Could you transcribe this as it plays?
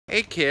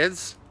Hey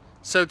kids,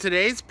 so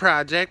today's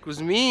project was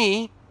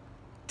me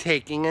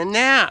taking a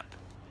nap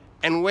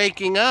and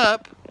waking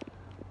up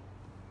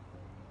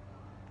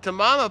to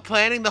Mama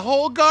planting the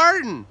whole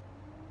garden.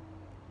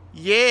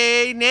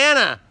 Yay,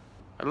 Nana!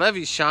 I love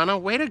you, Shana.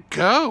 Way to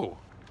go.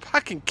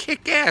 Fucking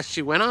kick ass.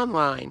 She went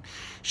online.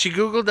 She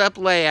Googled up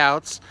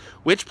layouts,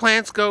 which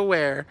plants go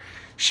where.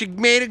 She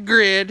made a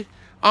grid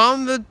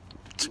on the...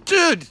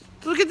 Dude,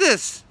 look at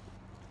this.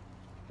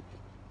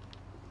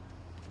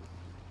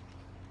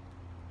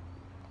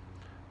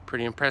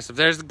 Pretty impressive.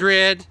 There's the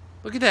grid.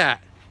 Look at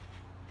that.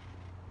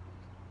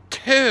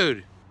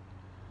 Dude.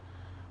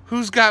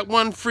 Who's got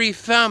one free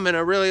thumb and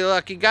a really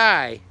lucky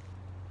guy?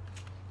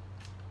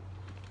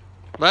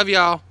 Love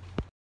y'all.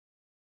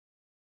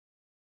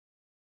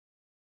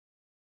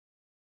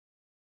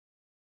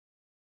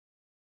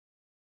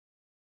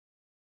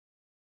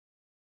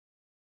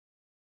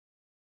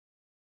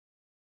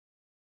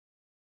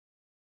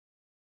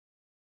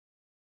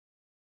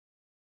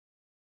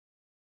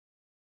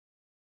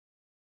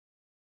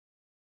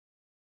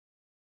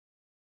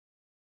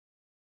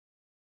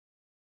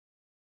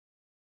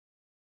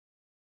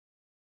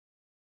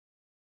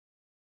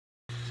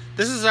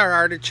 This is our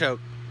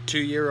artichoke,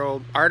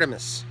 2-year-old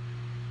Artemis.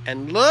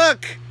 And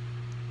look!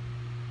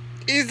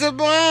 He's a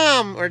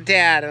mom! Or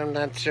dad, I'm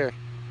not sure.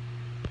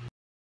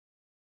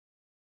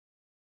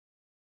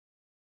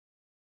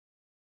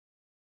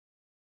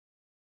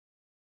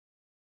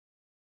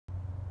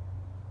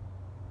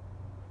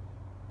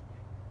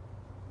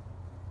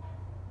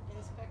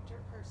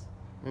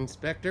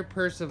 Inspector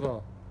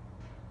Percival.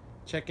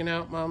 Checking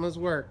out Mama's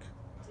work.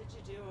 Did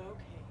you do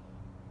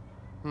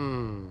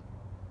okay?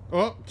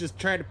 Oh, just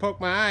tried to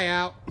poke my eye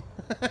out.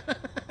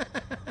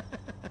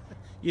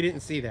 You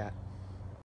didn't see that.